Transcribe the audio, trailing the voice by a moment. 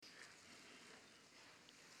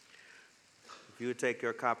you would take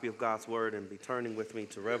your copy of God's Word and be turning with me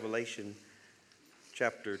to Revelation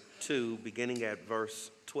chapter 2, beginning at verse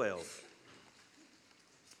 12.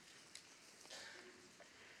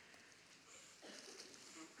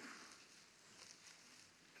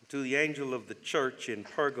 To the angel of the church in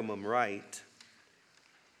Pergamum write,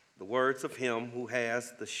 the words of him who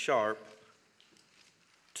has the sharp,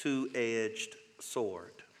 two-edged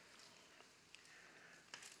sword.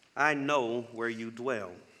 I know where you dwell,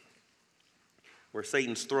 where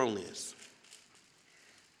Satan's throne is.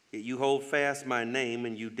 Yet you hold fast my name,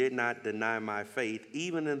 and you did not deny my faith,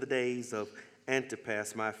 even in the days of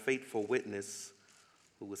Antipas, my faithful witness,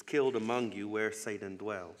 who was killed among you where Satan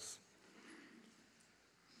dwells.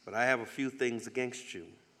 But I have a few things against you.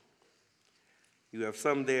 You have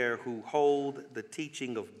some there who hold the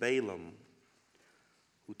teaching of Balaam,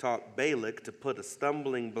 who taught Balak to put a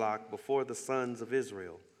stumbling block before the sons of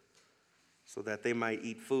Israel, so that they might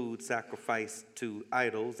eat food sacrificed to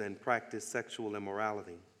idols and practice sexual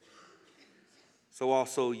immorality. So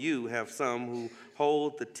also you have some who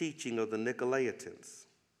hold the teaching of the Nicolaitans.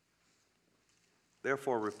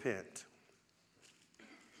 Therefore repent.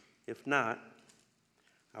 If not,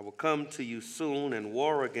 I will come to you soon and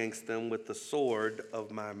war against them with the sword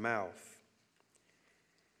of my mouth.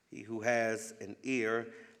 He who has an ear,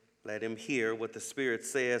 let him hear what the Spirit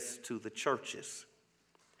says to the churches.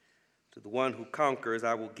 To the one who conquers,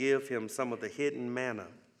 I will give him some of the hidden manna,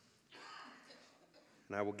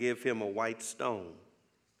 and I will give him a white stone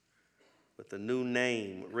with a new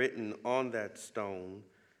name written on that stone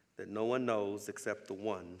that no one knows except the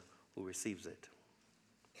one who receives it.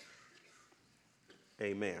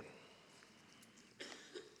 Amen.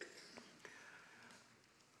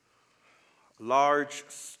 A large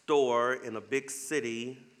store in a big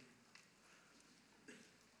city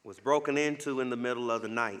was broken into in the middle of the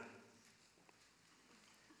night.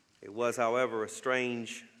 It was, however, a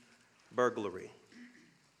strange burglary.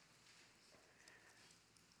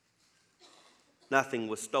 Nothing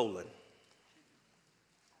was stolen.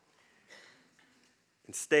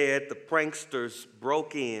 Instead, the pranksters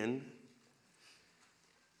broke in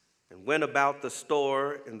and went about the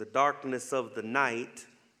store in the darkness of the night,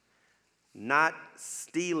 not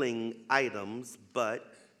stealing items,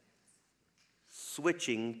 but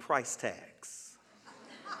switching price tags.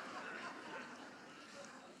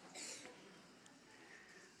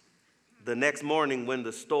 The next morning, when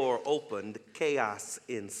the store opened, chaos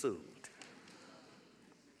ensued.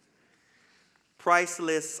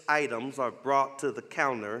 Priceless items are brought to the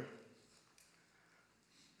counter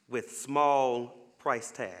with small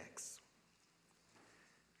price tags,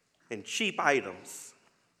 and cheap items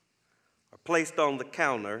are placed on the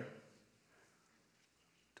counter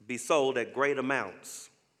to be sold at great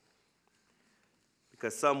amounts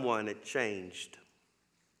because someone had changed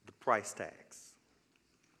the price tags.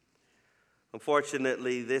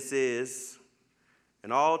 Unfortunately, this is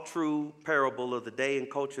an all-true parable of the day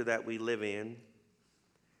and culture that we live in,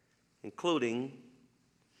 including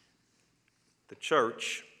the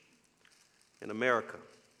church in America.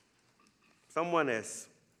 Someone has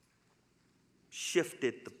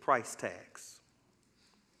shifted the price tags.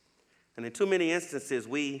 And in too many instances,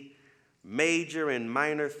 we major in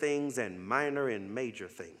minor things and minor in major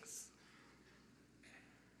things.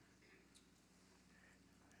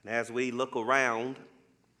 And as we look around,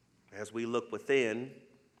 as we look within,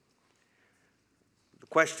 the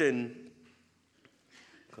question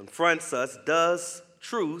confronts us, does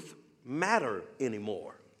truth matter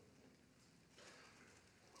anymore?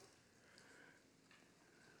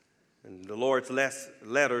 And the Lord's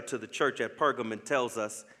letter to the church at Pergamum tells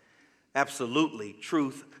us, absolutely,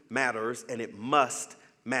 truth matters, and it must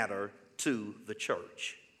matter to the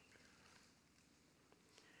church.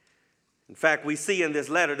 In fact, we see in this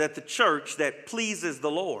letter that the church that pleases the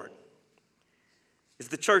Lord is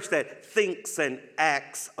the church that thinks and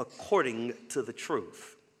acts according to the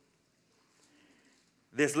truth.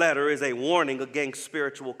 This letter is a warning against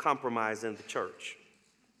spiritual compromise in the church.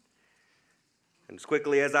 And as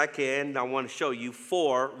quickly as I can, I want to show you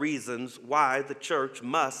 4 reasons why the church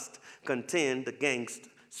must contend against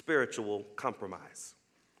spiritual compromise.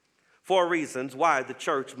 4 reasons why the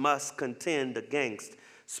church must contend against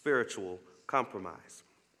spiritual compromise.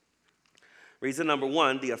 Reason number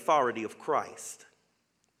 1, the authority of Christ.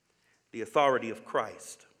 The authority of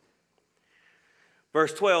Christ.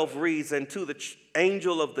 Verse 12 reads, and to the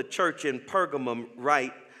angel of the church in Pergamum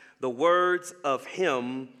write the words of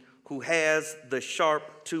him who has the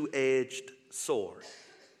sharp two-edged sword.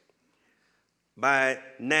 By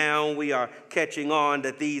now we are catching on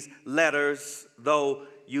that these letters, though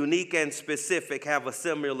unique and specific, have a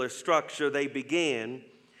similar structure. They begin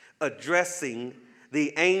addressing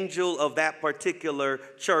the angel of that particular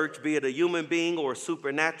church, be it a human being or a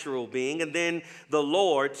supernatural being. And then the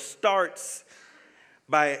Lord starts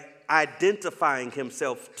by identifying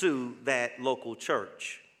himself to that local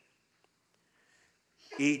church.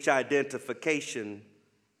 Each identification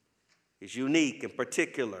is unique and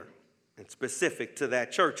particular and specific to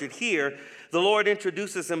that church. And here, the Lord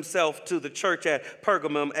introduces himself to the church at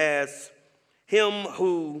Pergamum as him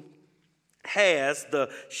who has the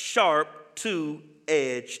sharp,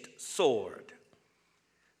 two-edged sword.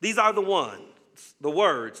 These are the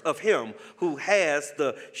words of him who has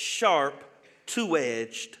the sharp,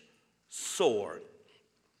 two-edged sword.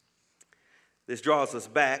 This draws us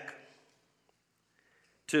back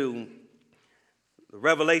to the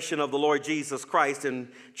revelation of the Lord Jesus Christ in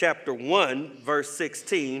chapter 1, verse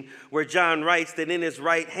 16, where John writes that in his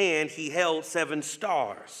right hand he held 7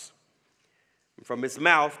 stars. From his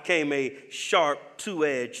mouth came a sharp,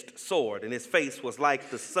 two-edged sword, and his face was like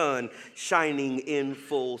the sun shining in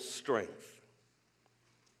full strength.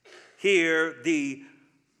 Here, the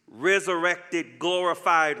resurrected,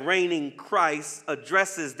 glorified, reigning Christ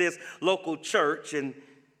addresses this local church and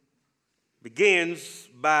begins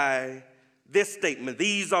by this statement.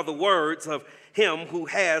 These are the words of him who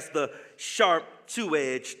has the sharp,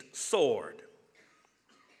 two-edged sword.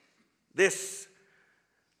 This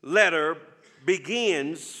letter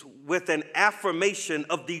begins with an affirmation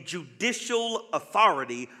of the judicial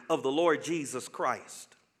authority of the Lord Jesus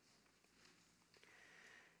Christ.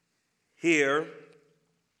 Here,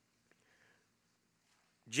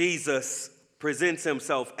 Jesus presents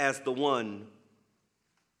himself as the one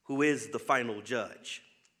who is the final judge.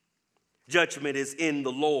 Judgment is in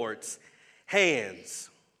the Lord's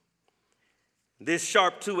hands. This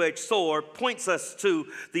sharp two-edged sword points us to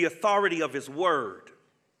the authority of his word.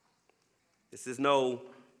 This is no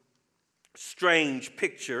strange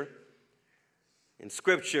picture. In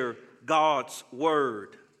Scripture, God's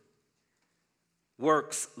word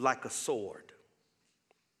works like a sword.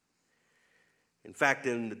 In fact,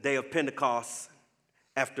 in the day of Pentecost,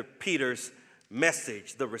 after Peter's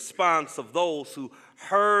message, the response of those who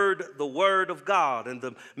heard the word of God and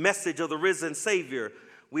the message of the risen Savior,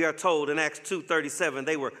 we are told in Acts 2:37,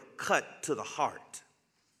 they were cut to the heart.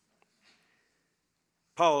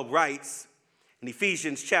 Paul writes in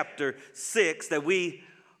Ephesians chapter 6 that we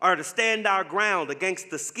are to stand our ground against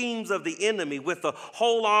the schemes of the enemy with the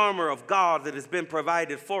whole armor of God that has been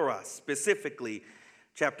provided for us. Specifically,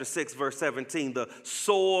 chapter 6, verse 17, the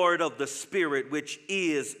sword of the Spirit, which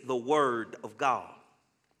is the word of God.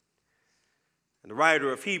 And the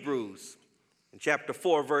writer of Hebrews in chapter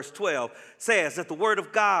 4, verse 12, says that the word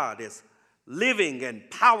of God is living and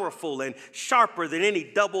powerful and sharper than any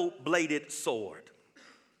double-bladed sword.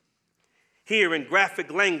 Here in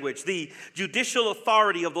graphic language, the judicial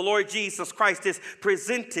authority of the Lord Jesus Christ is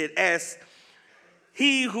presented as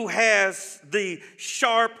he who has the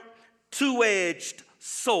sharp, two-edged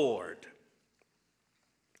sword.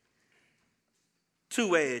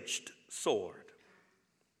 Two-edged sword.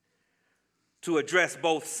 To address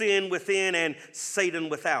both sin within and Satan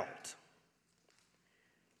without.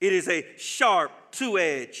 It is a sharp,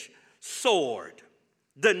 two-edged sword,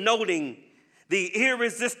 denoting the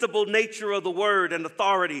irresistible nature of the word and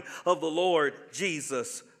authority of the Lord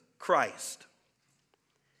Jesus Christ.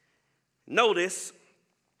 Notice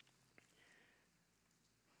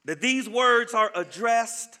that these words are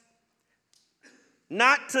addressed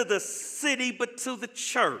not to the city, but to the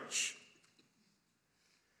church.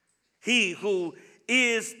 He who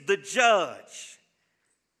is the judge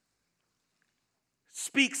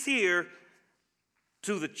speaks here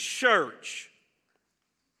to the church,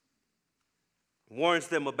 warns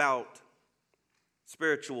them about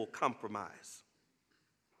spiritual compromise.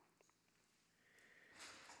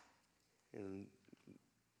 In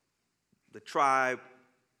the tribe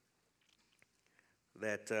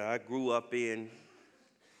that I grew up in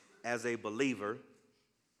as a believer,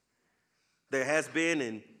 there has been,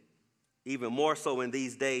 and even more so in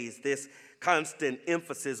these days, this constant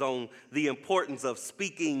emphasis on the importance of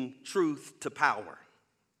speaking truth to power.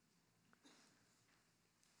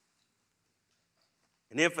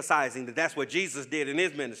 And emphasizing that that's what Jesus did in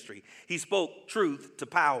his ministry. He spoke truth to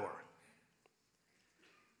power.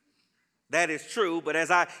 That is true, but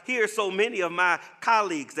as I hear so many of my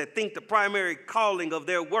colleagues that think the primary calling of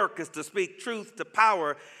their work is to speak truth to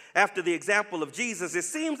power after the example of Jesus, it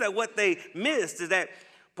seems that what they missed is that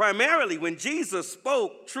primarily when Jesus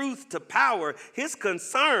spoke truth to power, his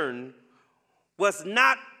concern was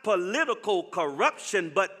not political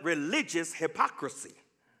corruption, but religious hypocrisy.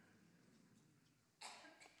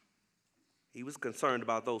 He was concerned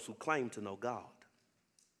about those who claim to know God.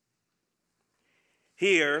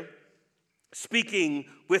 Here, speaking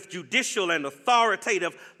with judicial and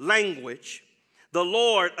authoritative language, the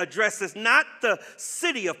Lord addresses not the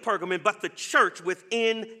city of Pergamum, but the church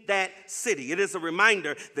within that city. It is a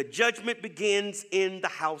reminder that judgment begins in the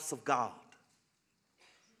house of God.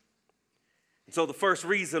 So the first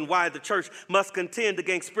reason why the church must contend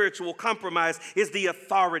against spiritual compromise is the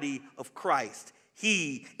authority of Christ.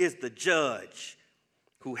 He is the judge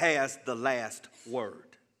who has the last word.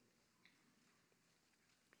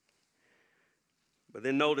 But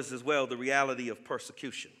then notice as well the reality of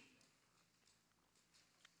persecution.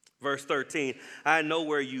 Verse 13, I know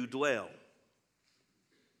where you dwell.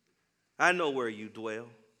 I know where you dwell.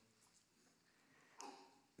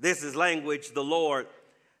 This is language the Lord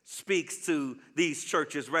speaks to these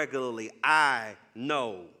churches regularly. I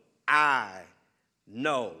know, I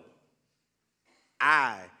know,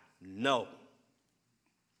 I know.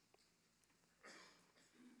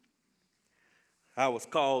 I was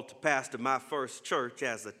called to pastor my first church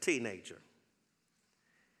as a teenager.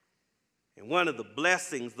 And one of the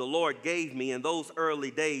blessings the Lord gave me in those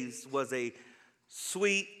early days was a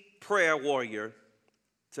sweet prayer warrior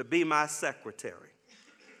to be my secretary.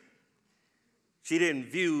 She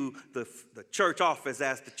didn't view the church office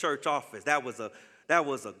as the church office. That was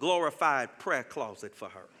a glorified prayer closet for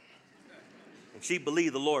her. And she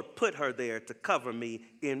believed the Lord put her there to cover me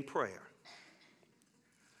in prayer.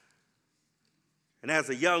 And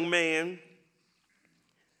as a young man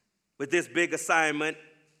with this big assignment,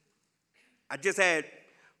 I just had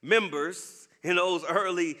members in those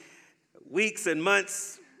early weeks and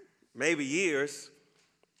months, maybe years,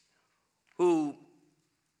 who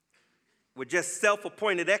were just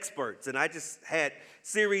self-appointed experts. And I just had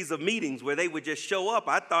series of meetings where they would just show up.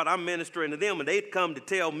 I thought I'm ministering to them, and they'd come to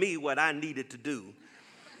tell me what I needed to do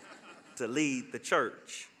to lead the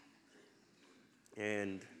church.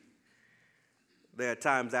 And there are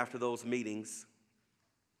times after those meetings,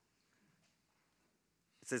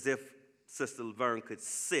 it's as if Sister Laverne could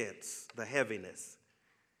sense the heaviness.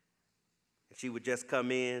 And she would just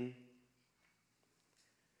come in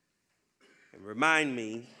and remind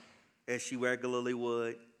me, as she regularly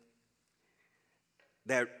would,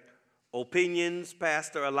 that opinions,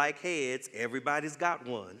 Pastor, are like heads. Everybody's got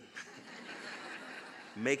one.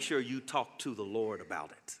 Make sure you talk to the Lord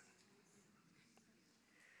about it.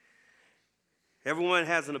 Everyone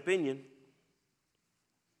has an opinion,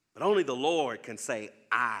 but only the Lord can say,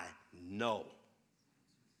 I know.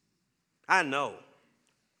 I know.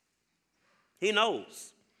 He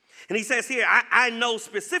knows. And he says here, I know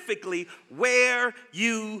specifically where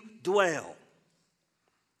you dwell.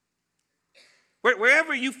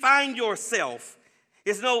 Wherever you find yourself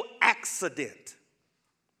is no accident.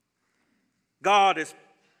 God is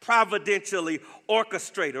providentially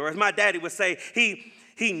orchestrated, or as my daddy would say,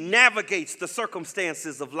 he navigates the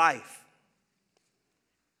circumstances of life.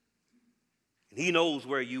 And he knows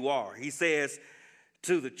where you are. He says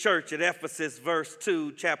to the church at Ephesus, verse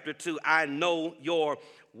 2, chapter 2, I know your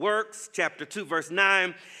works. Chapter 2, verse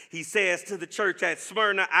 9, he says to the church at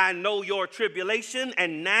Smyrna, I know your tribulation.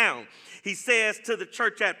 And now he says to the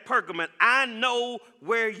church at Pergamum, I know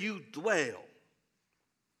where you dwell.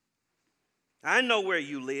 I know where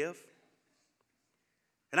you live.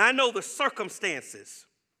 And I know the circumstances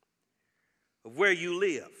of where you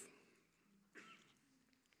live.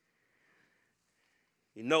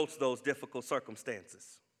 He notes those difficult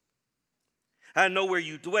circumstances. I know where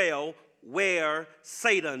you dwell, where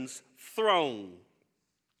Satan's throne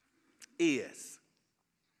is.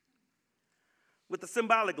 With the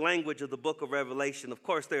symbolic language of the book of Revelation, of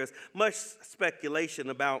course, there's much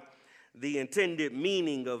speculation about the intended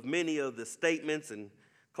meaning of many of the statements and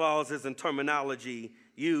clauses and terminology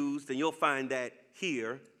used, and you'll find that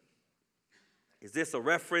here. Is this a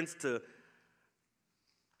reference to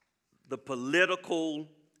the political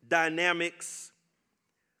dynamics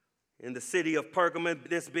in the city of Pergamum,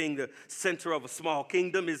 this being the center of a small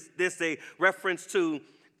kingdom? Is this a reference to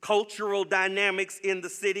cultural dynamics in the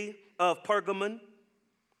city of Pergamum?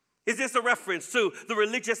 Is this a reference to the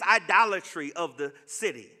religious idolatry of the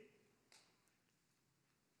city?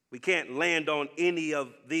 We can't land on any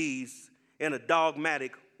of these in a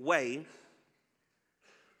dogmatic way.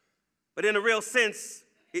 But in a real sense,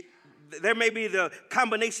 there may be the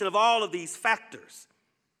combination of all of these factors.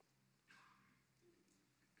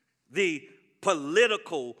 The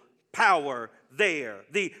political power there,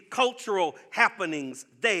 the cultural happenings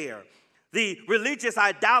there, the religious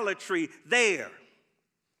idolatry there,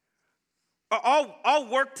 all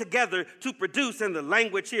work together to produce, in the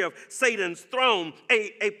language here of Satan's throne,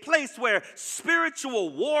 a place where spiritual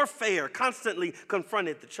warfare constantly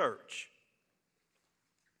confronted the church.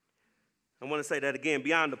 I want to say that again,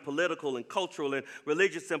 beyond the political and cultural and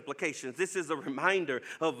religious implications, this is a reminder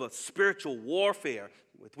of a spiritual warfare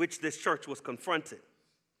with which this church was confronted.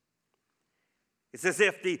 It's as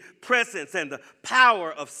if the presence and the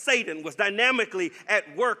power of Satan was dynamically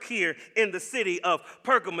at work here in the city of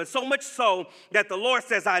Pergamum, so much so that the Lord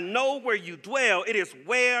says, I know where you dwell. It is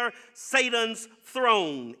where Satan's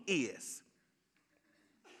throne is.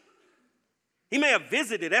 He may have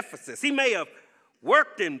visited Ephesus. He may have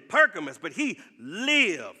worked in Pergamos, but he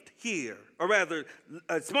lived here, or rather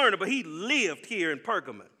Smyrna, but he lived here in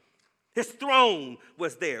Pergamum. His throne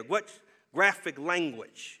was there. What graphic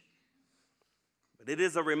language. But it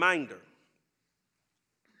is a reminder.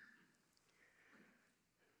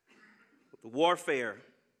 The warfare,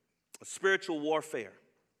 a spiritual warfare,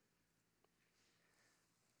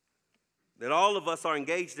 that all of us are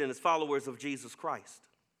engaged in as followers of Jesus Christ.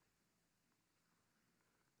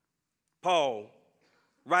 Paul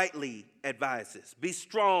rightly advises, be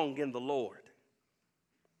strong in the Lord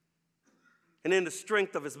and in the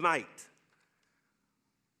strength of his might.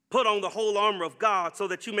 Put on the whole armor of God so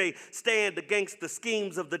that you may stand against the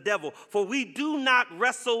schemes of the devil. For we do not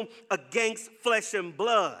wrestle against flesh and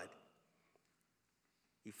blood.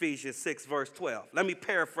 Ephesians 6, verse 12. Let me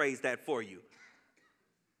paraphrase that for you.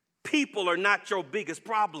 People are not your biggest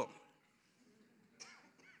problem.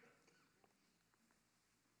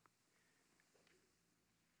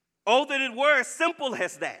 Oh, that it were as simple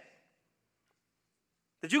as that.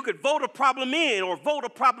 That you could vote a problem in or vote a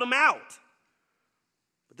problem out.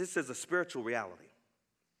 But this is a spiritual reality.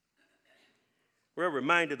 We're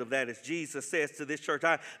reminded of that as Jesus says to this church,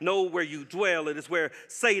 I know where you dwell. It is where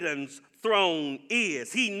Satan's throne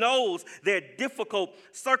is. He knows their difficult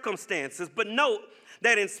circumstances. But note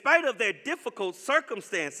that in spite of their difficult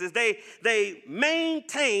circumstances, they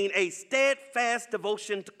maintain a steadfast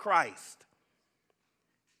devotion to Christ.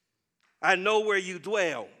 I know where you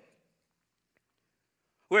dwell,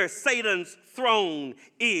 where Satan's throne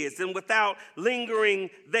is. And without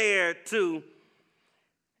lingering there to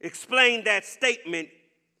explain that statement,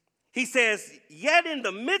 he says, yet in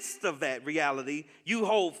the midst of that reality, you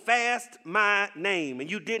hold fast my name,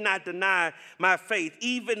 and you did not deny my faith,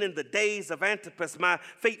 even in the days of Antipas, my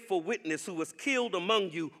faithful witness, who was killed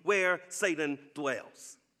among you where Satan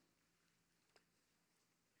dwells.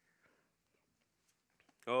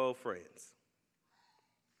 Oh, friends,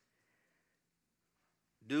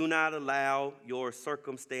 do not allow your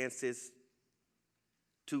circumstances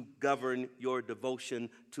to govern your devotion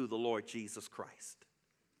to the Lord Jesus Christ.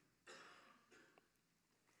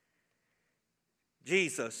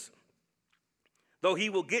 Jesus, though he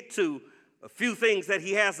will get to a few things that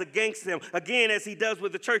he has against him, again, as he does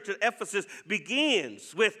with the church at Ephesus,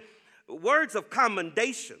 begins with words of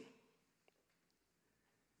commendation.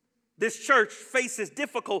 This church faces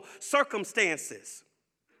difficult circumstances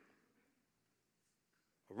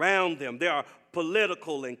around them. There are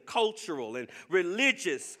political and cultural and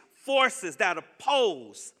religious forces that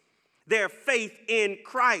oppose their faith in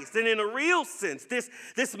Christ. And in a real sense,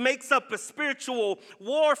 this makes up a spiritual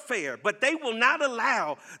warfare, but they will not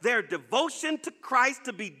allow their devotion to Christ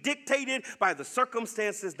to be dictated by the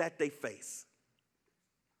circumstances that they face.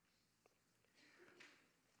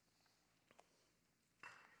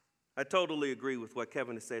 I totally agree with what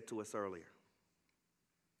Kevin has said to us earlier.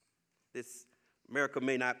 America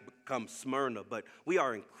may not become Smyrna, but we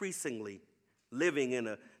are increasingly living in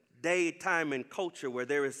a day, time, and culture where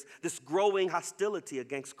there is this growing hostility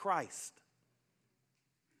against Christ.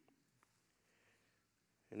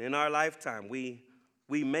 And in our lifetime, we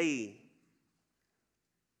may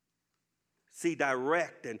see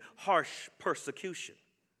direct and harsh persecution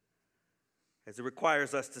as it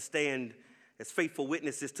requires us to stand as faithful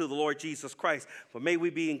witnesses to the Lord Jesus Christ. But may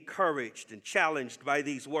we be encouraged and challenged by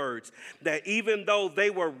these words, that even though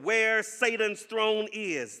they were where Satan's throne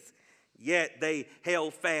is, yet they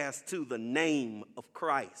held fast to the name of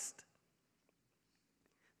Christ.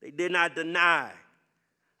 They did not deny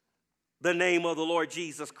the name of the Lord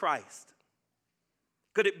Jesus Christ.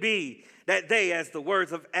 Could it be that they, as the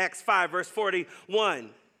words of Acts 5, verse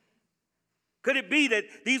 41, could it be that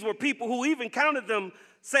these were people who even counted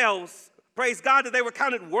themselves, praise God, that they were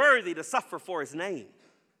counted worthy to suffer for his name?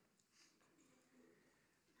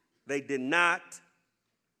 They did not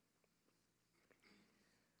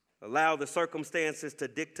allow the circumstances to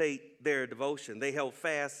dictate their devotion. They held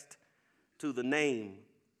fast to the name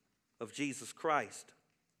of Jesus Christ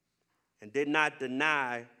and did not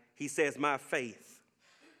deny, he says, my faith.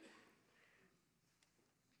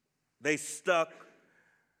 They stuck,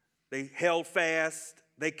 they held fast,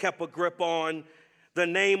 they kept a grip on the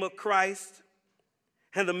name of Christ.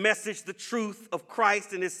 and the message, the truth of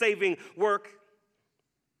Christ and his saving work.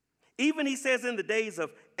 Even, he says, in the days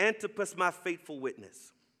of Antipas, my faithful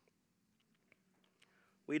witness.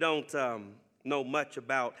 We don't know much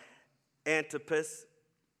about Antipas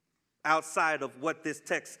outside of what this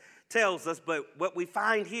text tells us, but what we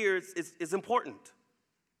find here is important.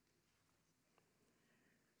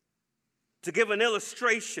 To give an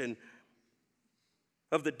illustration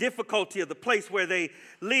of the difficulty of the place where they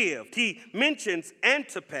lived, he mentions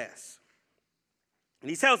Antipas. And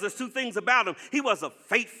he tells us two things about him. He was a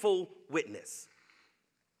faithful witness.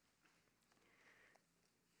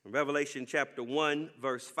 In Revelation chapter 1,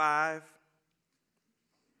 verse 5,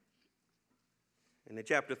 and in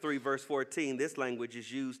chapter 3, verse 14, this language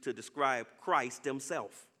is used to describe Christ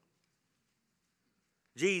himself.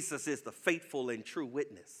 Jesus is the faithful and true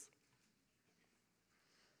witness.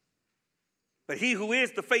 But he who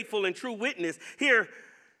is the faithful and true witness here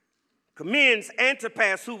commends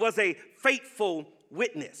Antipas, who was a faithful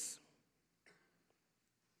witness.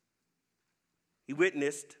 He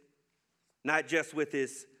witnessed not just with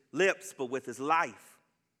his lips, but with his life.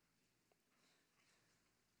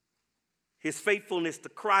 His faithfulness to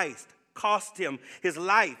Christ cost him his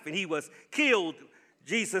life, and he was killed,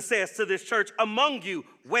 Jesus says to this church, among you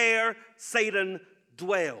where Satan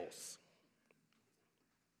dwells.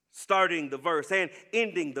 Starting the verse and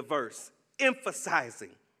ending the verse, emphasizing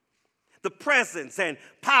the presence and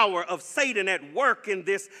power of Satan at work in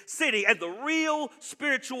this city and the real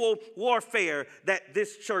spiritual warfare that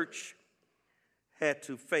this church had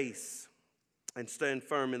to face and stand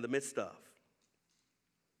firm in the midst of.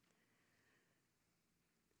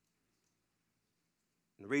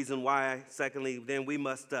 The reason why, secondly, then we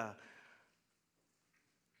must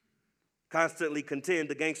constantly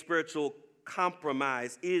contend against spiritual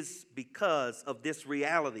compromise is because of this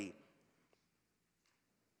reality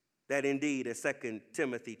that indeed, as 2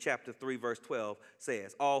 Timothy chapter 3, verse 12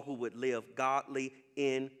 says, all who would live godly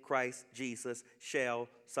in Christ Jesus shall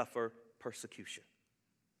suffer persecution.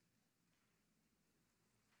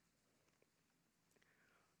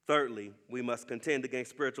 Thirdly, we must contend against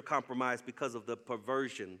spiritual compromise because of the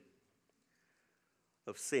perversion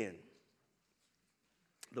of sin.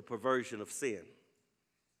 The perversion of sin.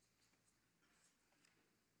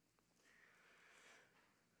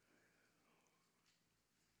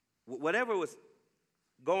 Whatever was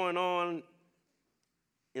going on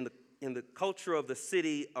in the culture of the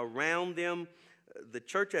city around them, the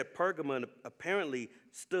church at Pergamon apparently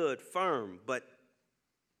stood firm, but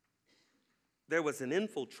there was an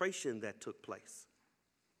infiltration that took place.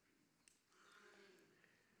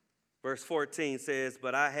 Verse 14 says,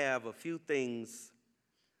 but I have a few things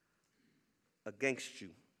against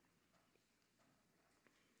you.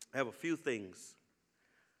 I have a few things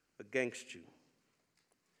against you.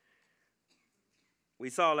 We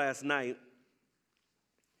saw last night,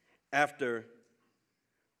 after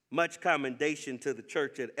much commendation to the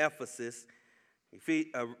church at Ephesus,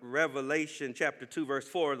 Revelation chapter 2, verse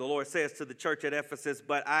 4, the Lord says to the church at Ephesus,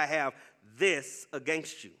 but I have this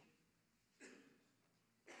against you.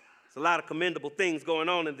 There's a lot of commendable things going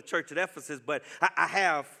on in the church at Ephesus, but I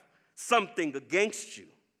have something against you.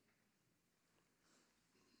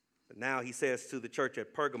 But now he says to the church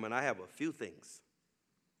at Pergamon, I have a few things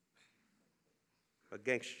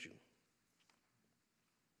against you.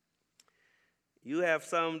 You have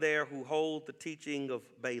some there who hold the teaching of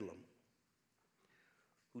Balaam,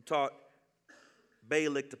 who taught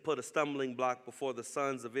Balak to put a stumbling block before the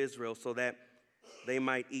sons of Israel so that they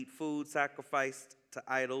might eat food sacrificed to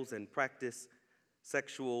idols and practice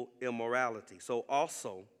sexual immorality. So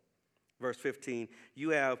also, verse 15,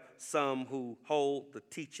 you have some who hold the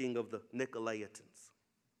teaching of the Nicolaitans.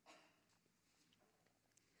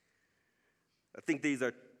 I think these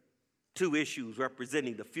are two issues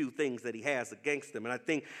representing the few things that he has against them. And I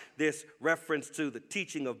think this reference to the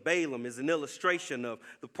teaching of Balaam is an illustration of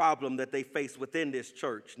the problem that they face within this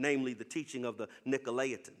church, namely the teaching of the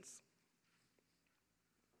Nicolaitans.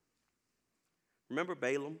 Remember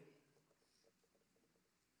Balaam?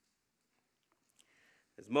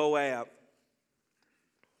 As Moab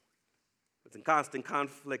was in constant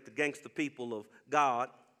conflict against the people of God,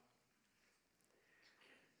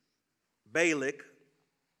 Balak,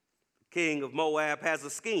 the king of Moab, has a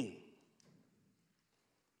scheme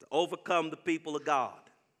to overcome the people of God.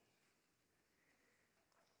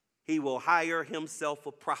 He will hire himself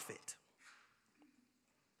a prophet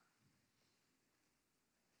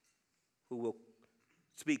who will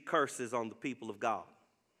speak curses on the people of God.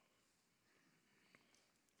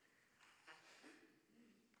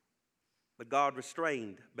 But God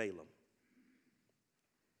restrained Balaam.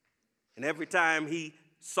 And every time he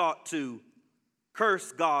sought to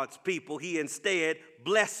curse God's people. He instead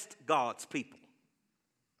blessed God's people.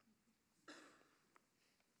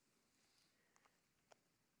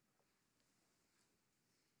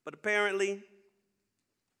 But apparently,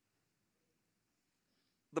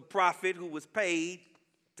 the prophet who was paid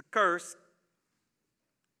to curse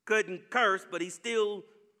couldn't curse, but he still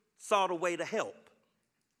sought a way to help.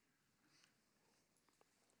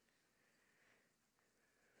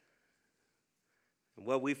 And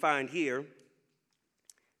what we find here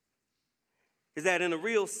is that in a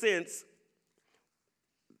real sense,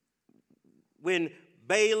 when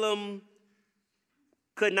Balaam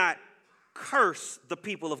could not curse the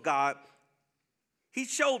people of God, he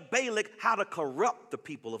showed Balak how to corrupt the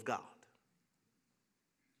people of God.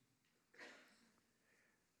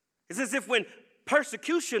 It's as if when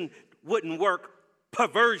persecution wouldn't work,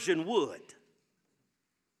 perversion would.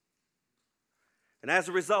 And as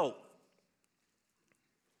a result,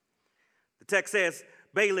 the text says,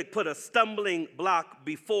 Balak put a stumbling block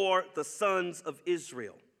before the sons of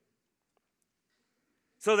Israel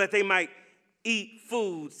so that they might eat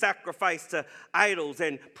food sacrificed to idols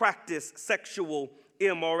and practice sexual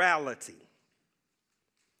immorality.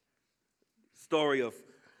 The story of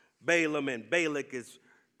Balaam and Balak is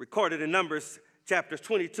recorded in Numbers chapters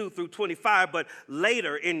 22 through 25, but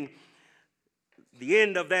later in the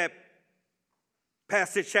end of that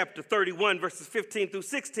passage, chapter 31, verses 15 through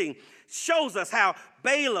 16, shows us how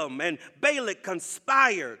Balaam and Balak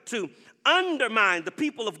conspired to undermine the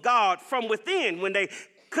people of God from within when they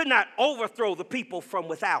could not overthrow the people from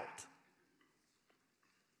without.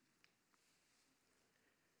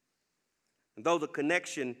 And though the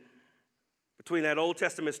connection between that Old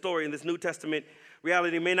Testament story and this New Testament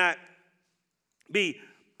reality may not be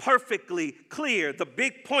perfectly clear, the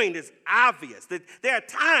big point is obvious. That there are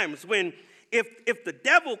times when if the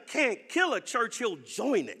devil can't kill a church, he'll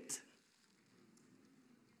join it.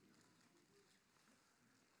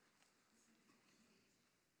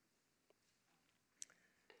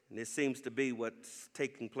 And this seems to be what's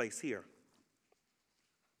taking place here.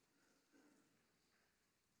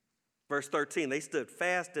 Verse 13, they stood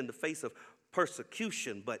fast in the face of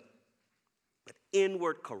persecution, but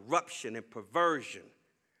inward corruption and perversion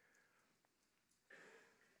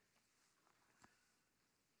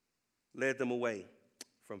led them away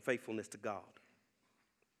from faithfulness to God.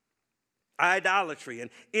 Idolatry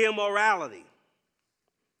and immorality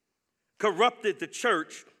corrupted the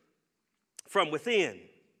church from within.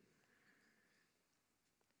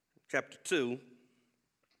 Chapter 2,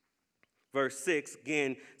 verse 6,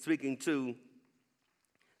 again speaking to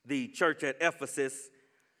the church at Ephesus,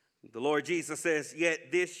 the Lord Jesus says,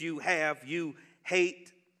 "Yet this you have, you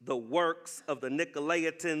hate the works of the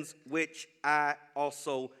Nicolaitans, which I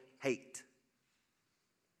also hate."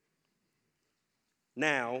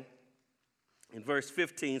 Now, in verse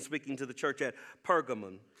 15, speaking to the church at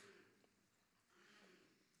Pergamon,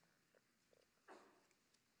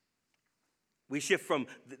 we shift from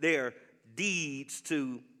their deeds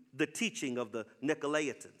to the teaching of the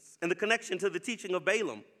Nicolaitans and the connection to the teaching of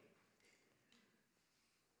Balaam.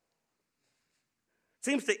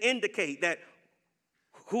 Seems to indicate that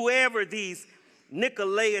whoever these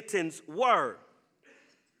Nicolaitans were,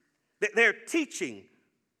 that their teaching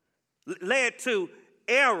led to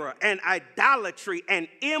error and idolatry and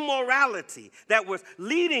immorality that was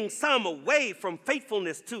leading some away from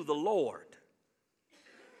faithfulness to the Lord.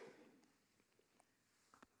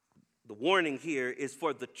 The warning here is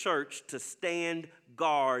for the church to stand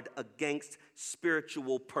guard against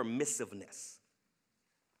spiritual permissiveness.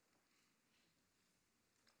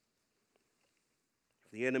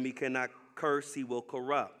 If the enemy cannot curse, he will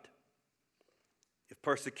corrupt. If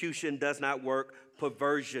persecution does not work,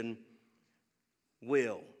 perversion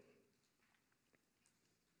will.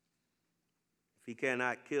 If he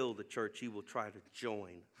cannot kill the church, he will try to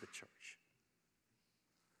join the church.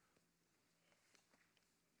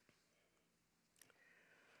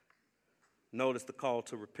 Notice the call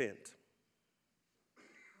to repent.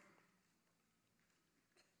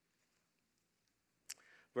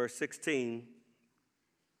 Verse 16.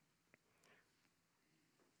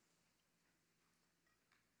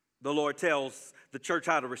 The Lord tells the church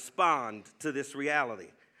how to respond to this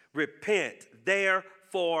reality. Repent,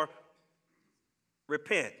 therefore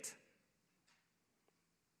repent.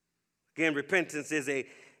 Again, repentance is a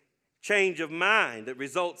change of mind that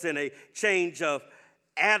results in a change of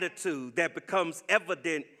attitude that becomes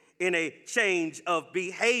evident in a change of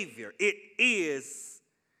behavior. It is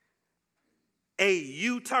a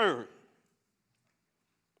U-turn.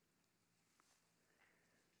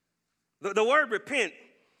 The word repent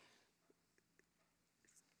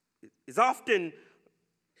is often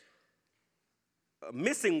a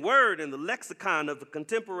missing word in the lexicon of the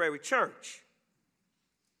contemporary church.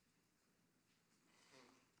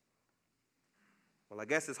 Well, I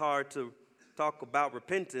guess it's hard to talk about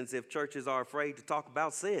repentance if churches are afraid to talk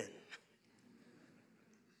about sin.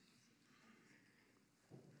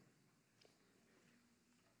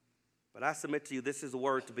 But I submit to you, this is a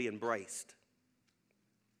word to be embraced.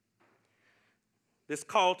 This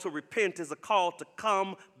call to repent is a call to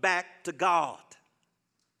come back to God.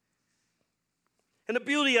 And the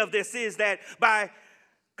beauty of this is that by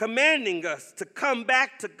commanding us to come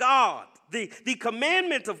back to God, the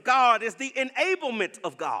commandment of God is the enablement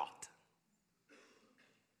of God.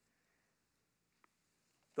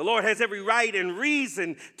 The Lord has every right and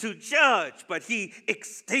reason to judge, but he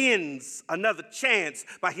extends another chance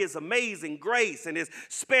by his amazing grace and his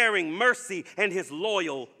sparing mercy and his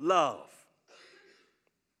loyal love.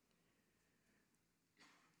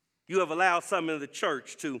 You have allowed some in the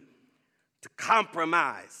church to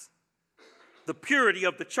compromise the purity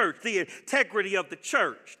of the church, the integrity of the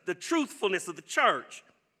church, the truthfulness of the church.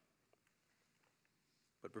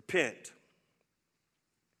 But repent.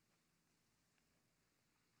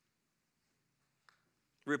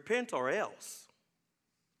 Repent or else.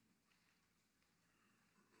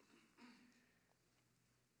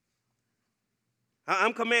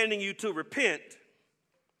 I'm commanding you to repent.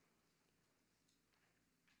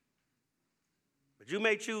 But you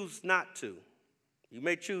may choose not to. You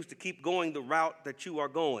may choose to keep going the route that you are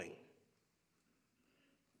going.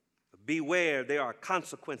 But beware, there are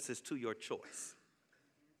consequences to your choice.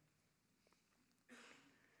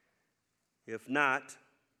 If not,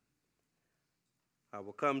 I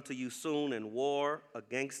will come to you soon and war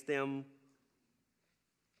against them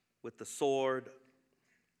with the sword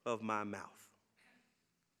of my mouth.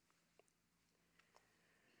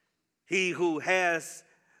 He who has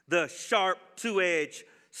the sharp two-edged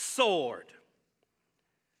sword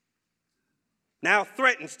now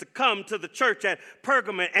threatens to come to the church at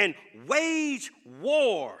Pergamum and wage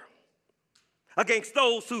war against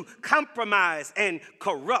those who compromise and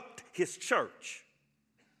corrupt his church.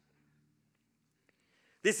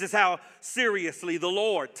 This is how seriously the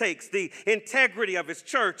Lord takes the integrity of his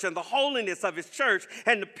church and the holiness of his church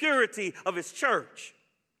and the purity of his church.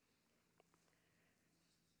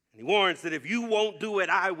 And he warns that if you won't do it,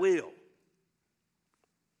 I will.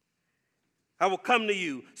 I will come to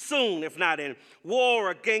you soon, if not in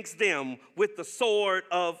war against them with the sword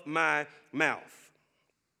of my mouth.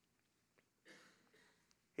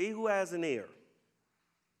 He who has an ear,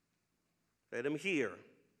 let him hear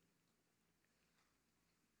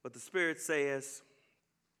what the Spirit says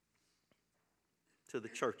to the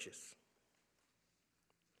churches.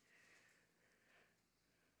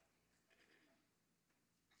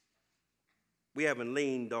 We haven't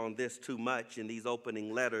leaned on this too much in these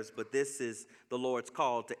opening letters, but this is the Lord's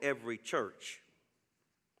call to every church.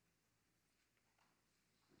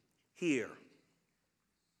 Hear.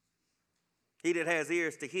 He that has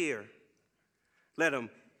ears to hear, let him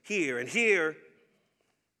hear. And hear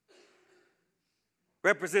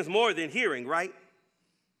represents more than hearing, right?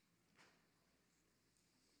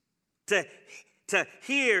 To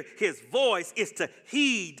hear his voice is to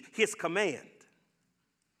heed his command.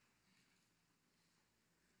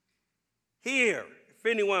 Hear, if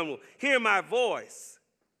anyone will hear my voice,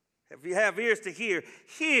 if you have ears to hear,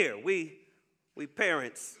 hear. We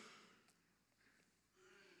parents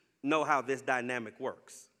know how this dynamic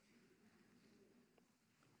works.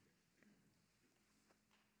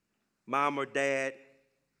 Mom or dad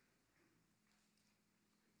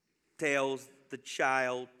tells the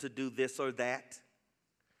child to do this or that,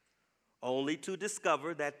 only to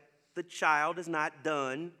discover that the child has not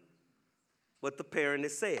done what the parent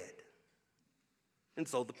has said. And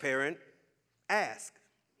so the parent asks,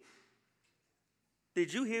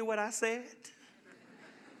 "Did you hear what I said?"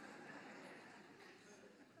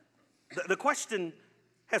 The question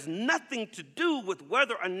has nothing to do with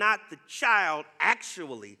whether or not the child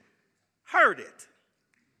actually heard it,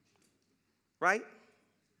 right?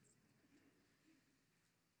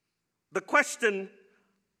 The question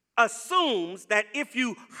assumes that if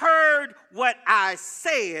you heard what I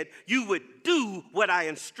said, you would do what I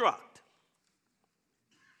instruct.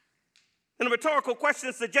 And the rhetorical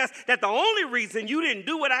question suggests that the only reason you didn't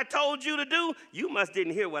do what I told you to do, you must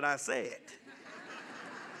didn't hear what I said.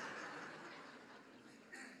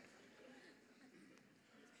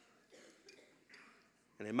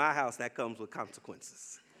 And in my house, that comes with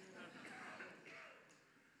consequences.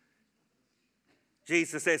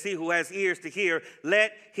 Jesus says, he who has ears to hear,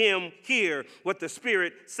 let him hear what the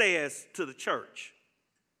Spirit says to the church.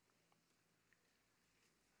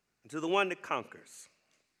 And to the one that conquers,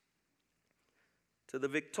 to the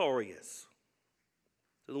victorious,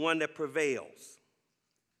 to the one that prevails.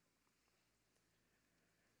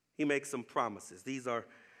 He makes some promises. These are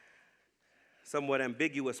somewhat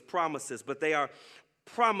ambiguous promises, but they are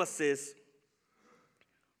promises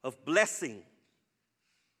of blessing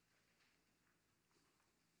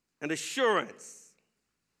and assurance,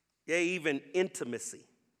 yea, even intimacy.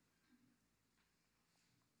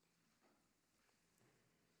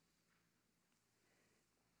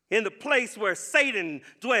 In the place where Satan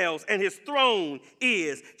dwells and his throne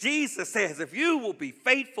is, Jesus says, if you will be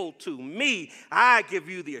faithful to me, I give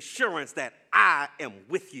you the assurance that I am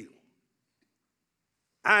with you.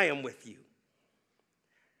 I am with you.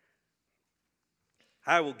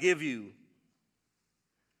 I will give you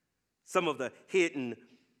some of the hidden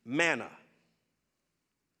manna.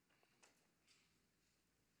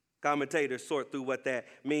 Commentators sort through what that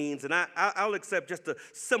means, and I'll accept just a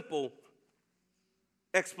simple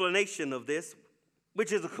explanation of this,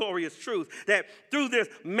 which is a glorious truth, that through this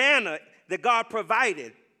manna that God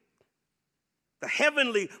provided, the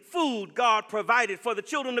heavenly food God provided for the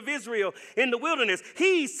children of Israel in the wilderness,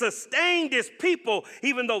 he sustained his people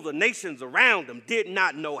even though the nations around them did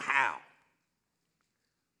not know how.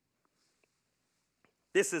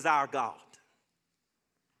 This is our God.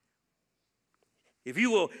 If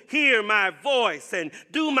you will hear my voice and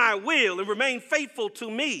do my will and remain faithful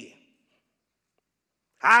to me,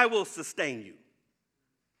 I will sustain you.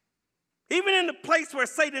 Even in the place where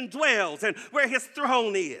Satan dwells and where his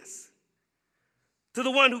throne is. To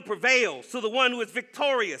the one who prevails, to the one who is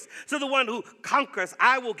victorious, to the one who conquers,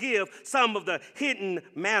 I will give some of the hidden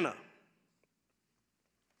manna.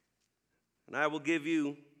 And I will give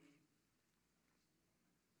him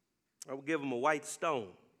a white stone.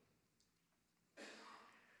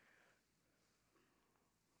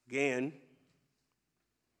 Again,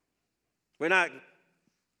 we're not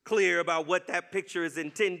clear about what that picture is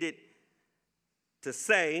intended to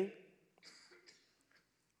say.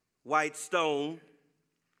 White stone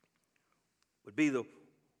would be the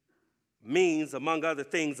means, among other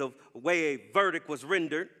things, of the way a verdict was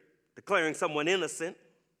rendered, declaring someone innocent.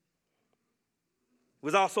 It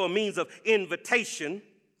was also a means of invitation.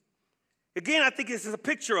 Again, I think this is a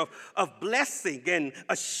picture of blessing and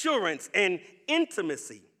assurance and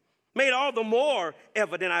intimacy, made all the more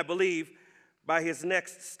evident, I believe, by his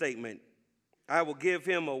next statement. I will give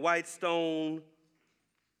him a white stone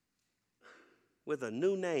with a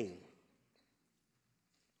new name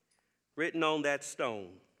written on that stone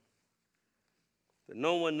that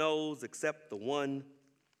no one knows except the one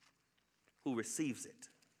who receives it.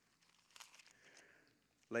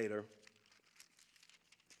 Later,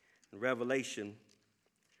 in Revelation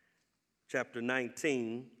chapter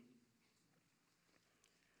 19,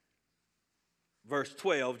 verse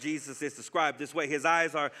 12, Jesus is described this way. His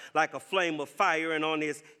eyes are like a flame of fire, and on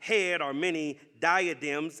his head are many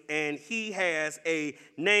diadems, and he has a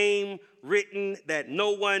name written that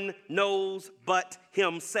no one knows but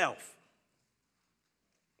himself.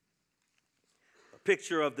 A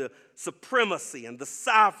picture of the supremacy and the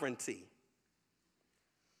sovereignty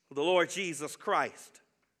of the Lord Jesus Christ.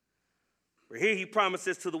 For here he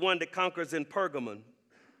promises to the one that conquers in Pergamon,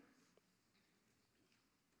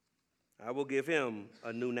 I will give him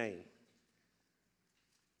a new name,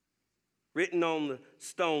 written on the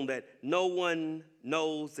stone that no one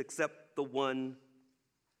knows except the one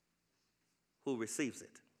who receives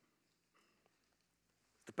it.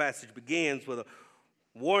 The passage begins with a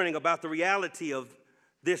warning about the reality of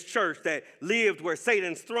this church that lived where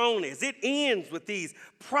Satan's throne is. It ends with these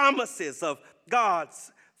promises of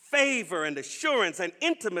God's favor and assurance and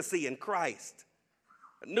intimacy in Christ.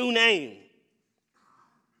 A new name.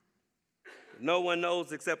 No one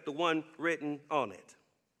knows except the one written on it.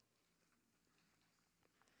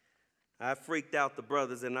 I freaked out the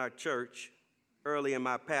brothers in our church early in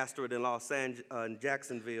my pastorate in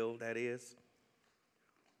Jacksonville, that is.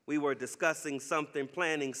 We were discussing something,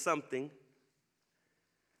 planning something.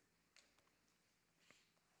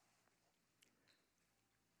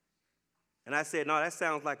 And I said, no, that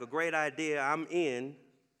sounds like a great idea. I'm in.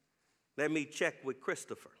 Let me check with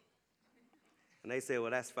Christopher. And they said,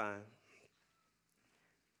 well, that's fine.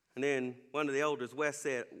 And then one of the elders, Wes,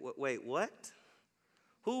 said, wait, what?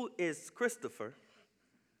 Who is Christopher?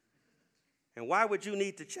 And why would you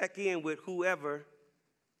need to check in with whoever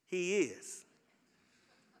he is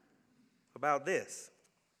about this?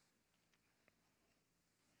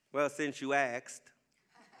 Well, since you asked,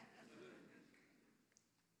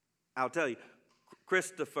 I'll tell you,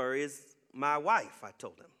 Christopher is my wife, I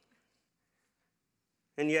told him.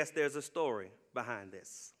 And yes, there's a story behind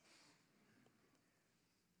this.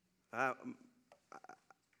 I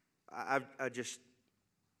just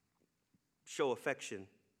show affection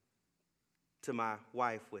to my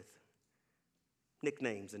wife with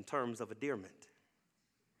nicknames in terms of endearment.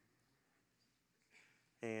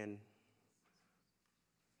 And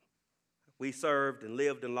we served and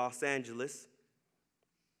lived in Los Angeles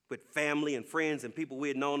with family and friends and people we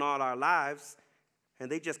had known all our lives,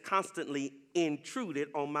 and they just constantly intruded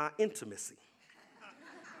on my intimacy.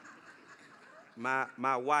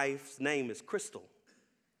 My wife's name is Crystal.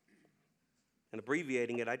 And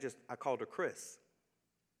abbreviating it, I called her Chris.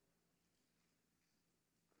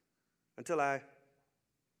 Until I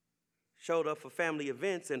showed up for family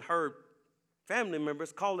events and heard family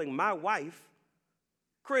members calling my wife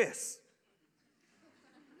Chris.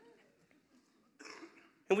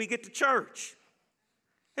 And we get to church,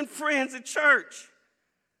 and friends at church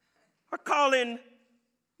are calling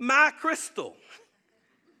my Crystal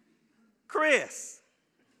Chris.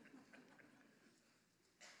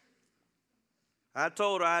 I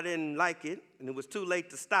told her I didn't like it, and it was too late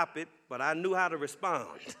to stop it, but I knew how to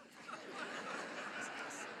respond.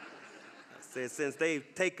 I said, since they've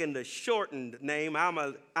taken the shortened name, I'm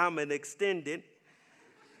an extended.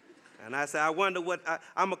 And I said, I wonder what,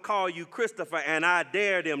 I'm going to call you Christopher, and I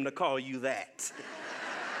dare them to call you that.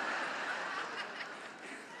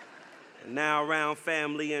 And now around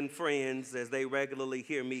family and friends, as they regularly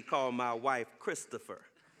hear me call my wife Christopher,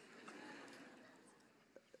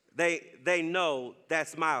 they know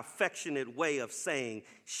that's my affectionate way of saying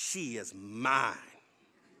she is mine.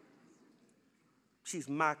 She's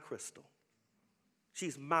my Crystal.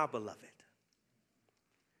 She's my beloved.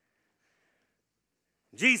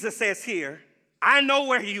 Jesus says here, I know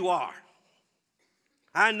where you are.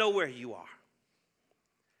 I know where you are.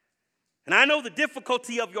 And I know the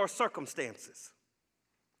difficulty of your circumstances.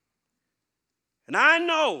 And I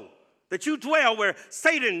know that you dwell where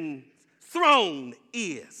Satan's throne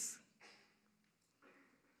is.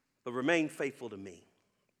 But remain faithful to me.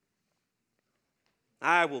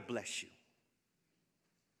 I will bless you.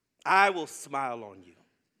 I will smile on you.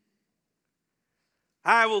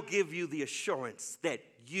 I will give you the assurance that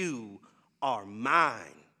you are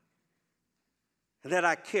mine and that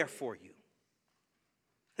I care for you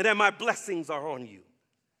and that my blessings are on you,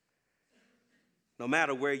 no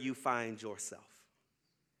matter where you find yourself,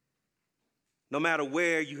 no matter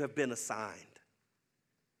where you have been assigned,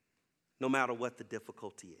 no matter what the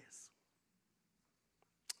difficulty is.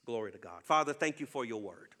 Glory to God. Father, thank you for your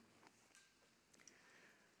word.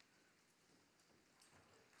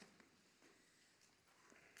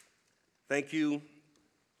 Thank you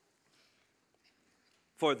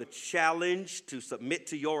for the challenge to submit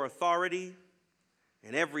to your authority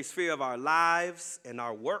in every sphere of our lives and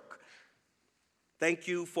our work. Thank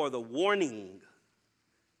you for the warning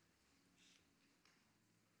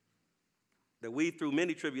that we, through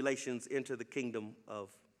many tribulations, enter the kingdom of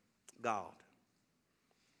God.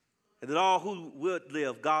 And that all who would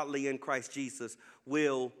live godly in Christ Jesus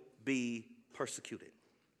will be persecuted.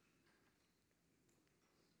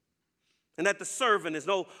 And that the servant is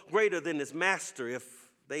no greater than his master. If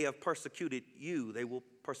they have persecuted you, they will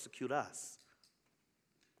persecute us.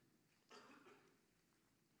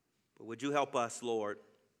 But would you help us, Lord,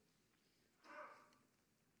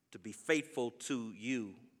 to be faithful to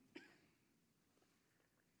you,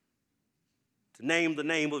 to name the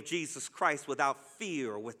name of Jesus Christ without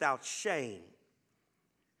fear or without shame,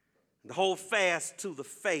 and to hold fast to the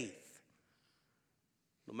faith,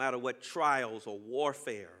 no matter what trials or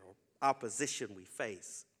warfare or opposition we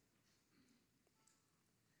face.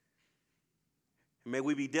 And may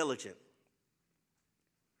we be diligent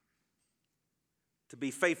to be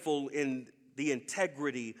faithful in the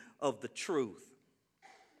integrity of the truth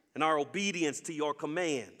and our obedience to your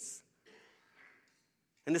commands,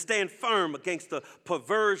 and to stand firm against the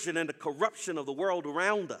perversion and the corruption of the world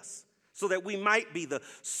around us, so that we might be the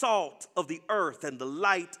salt of the earth and the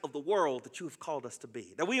light of the world that you have called us to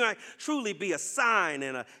be. That we might truly be a sign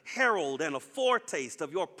and a herald and a foretaste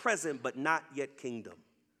of your present but not yet kingdom.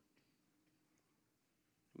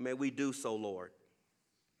 May we do so, Lord,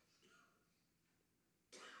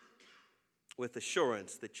 with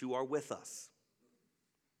assurance that you are with us.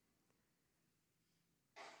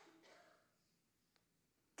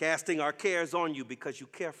 Casting our cares on you because you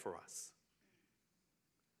care for us.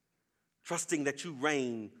 Trusting that you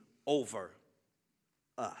reign over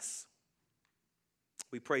us.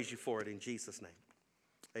 We praise you for it in Jesus' name.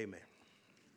 Amen.